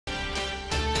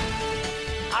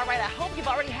All right, I hope you've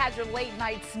already had your late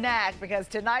night snack because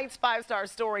tonight's five-star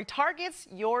story targets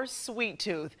your sweet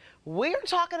tooth. We're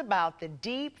talking about the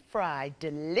deep-fried,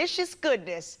 delicious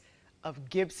goodness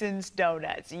of Gibson's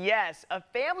donuts. Yes, a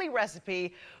family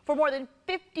recipe for more than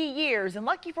 50 years, and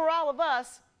lucky for all of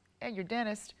us and your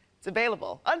dentist, it's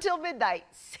available until midnight,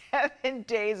 7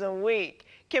 days a week.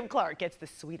 Kim Clark gets the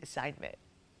sweet assignment.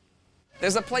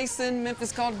 There's a place in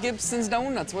Memphis called Gibson's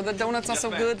Donuts where the donuts are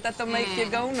so good that they'll make you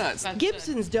go nuts.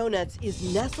 Gibson's Donuts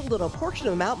is nestled in a portion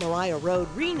of Mount Moriah Road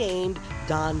renamed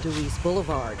Don Deweese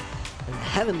Boulevard. And the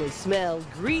heavenly smell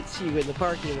greets you in the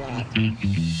parking lot.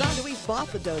 Don Deweese bought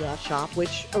the donut shop,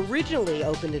 which originally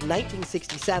opened in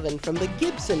 1967 from the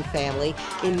Gibson family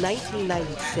in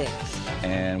 1996.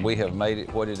 And we have made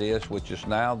it what it is, which is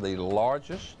now the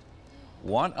largest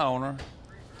one owner,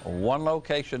 one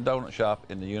location donut shop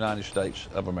in the United States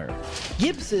of America.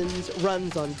 Gibson's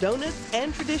runs on donuts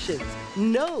and traditions,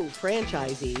 no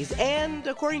franchisees, and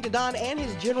according to Don and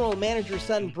his general manager's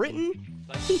son, Britton,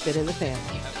 keep it in the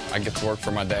family. I get to work for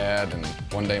my dad, and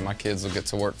one day my kids will get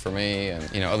to work for me, and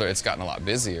it's gotten a lot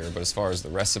busier, but as far as the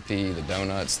recipe, the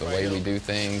donuts, the way we do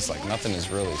things, like nothing has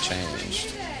really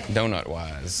changed,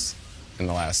 donut-wise, in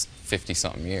the last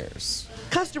 50-something years.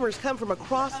 Customers come from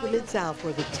across the Mid-South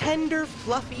for the tender,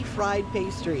 fluffy fried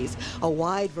pastries, a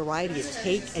wide variety of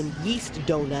cake and yeast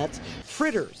donuts,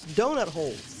 fritters, donut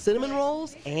holes, cinnamon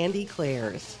rolls, and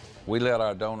eclairs. We let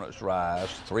our donuts rise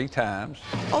 3 times.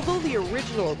 Although the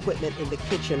original equipment in the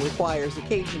kitchen requires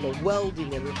occasional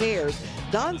welding and repairs,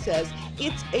 Don says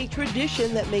it's a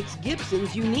tradition that makes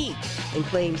Gibson's unique and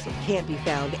claims it can't be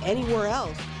found anywhere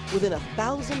else within a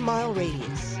 1,000-mile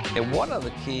radius. And one of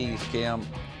the keys, Kim,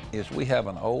 is we have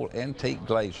an old antique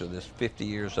glazer that's 50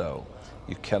 years old.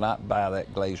 You cannot buy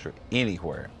that glazer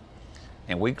anywhere.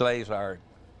 And we glaze a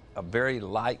very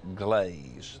light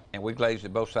glaze, and we glaze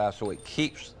it both sides so it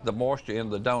keeps the moisture in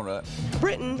the donut.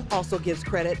 Britton also gives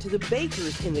credit to the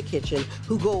bakers in the kitchen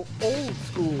who go old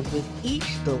school with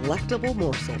each delectable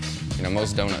morsel.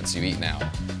 Most donuts you eat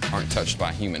now aren't touched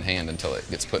by a human hand until it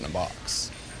gets put in a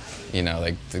box.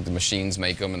 The machines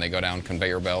make them and they go down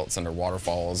conveyor belts under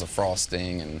waterfalls of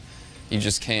frosting, and you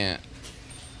just can't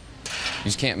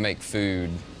make food.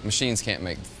 Machines can't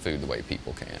make food the way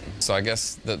people can. So I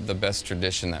guess the best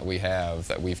tradition that we have,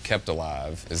 that we've kept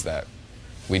alive, is that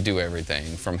we do everything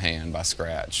from hand by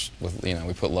scratch.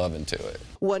 We put love into it.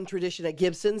 One tradition at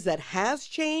Gibson's that has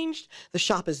changed, the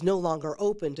shop is no longer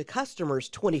open to customers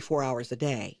 24 hours a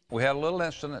day. We had a little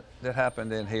incident that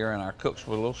happened in here, and our cooks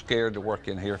were a little scared to work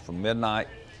in here from midnight.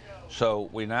 So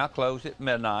we now close at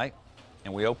midnight,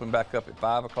 and we open back up at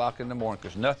 5 o'clock in the morning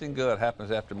because nothing good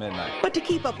happens after midnight. But to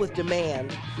keep up with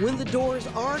demand, when the doors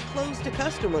are closed to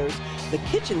customers, the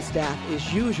kitchen staff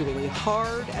is usually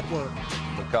hard at work.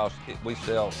 Because we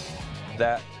sell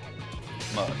that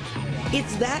much.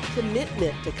 It's that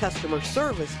commitment to customer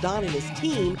service Don and his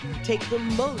team take the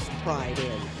most pride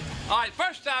in. All right,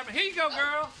 first time, here you go,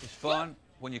 girl. It's fun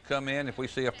when you come in. If we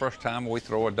see a first timer, we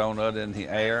throw a donut in the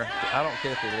air. I don't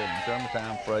care if they live in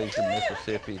Germantown, Fraser,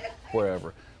 Mississippi,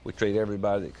 wherever. We treat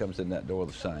everybody that comes in that door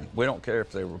the same. We don't care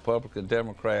if they're Republican,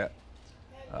 Democrat.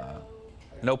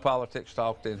 No politics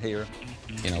talked in here.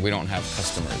 We don't have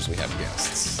customers, we have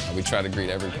guests. We try to greet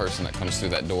every person that comes through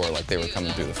that door like they were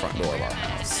coming through the front door of our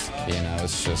house.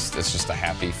 It's just a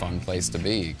happy, fun place to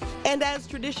be. And as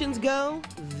traditions go,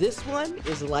 this one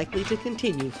is likely to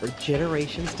continue for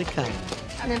generations to come.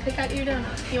 And then pick out your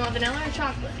donut. You want vanilla or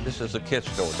chocolate? This is a kid's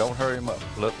store. Don't hurry them up.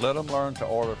 Let them learn to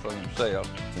order for themselves.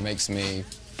 It makes me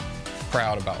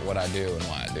proud about what I do and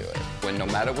why I do it. When no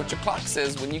matter what your clock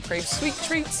says, when you crave sweet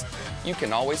treats, you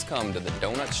can always come to the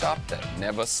donut shop that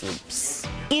never sleeps.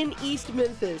 In East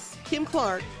Memphis, Kim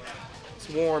Clark. It's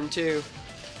warm too.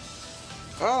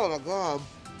 Oh my God.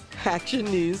 Action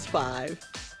News 5.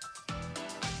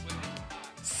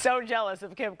 So jealous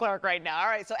of Kim Clark right now. All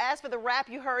right, so as for the rap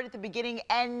you heard at the beginning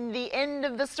and the end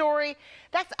of the story,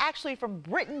 that's actually from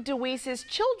Britton Deweese's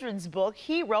children's book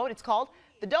he wrote. It's called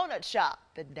The Donut Shop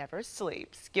That Never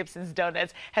Sleeps. Gibson's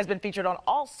Donuts has been featured on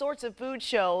all sorts of food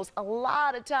shows a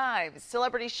lot of times.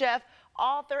 Celebrity chef,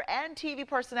 author, and TV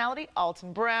personality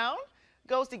Alton Brown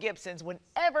goes to Gibson's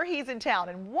whenever he's in town,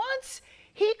 and once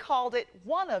he called it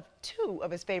one of 2 of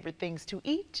his favorite things to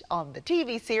eat on the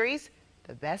TV series,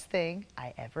 The Best Thing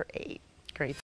I Ever Ate. Great.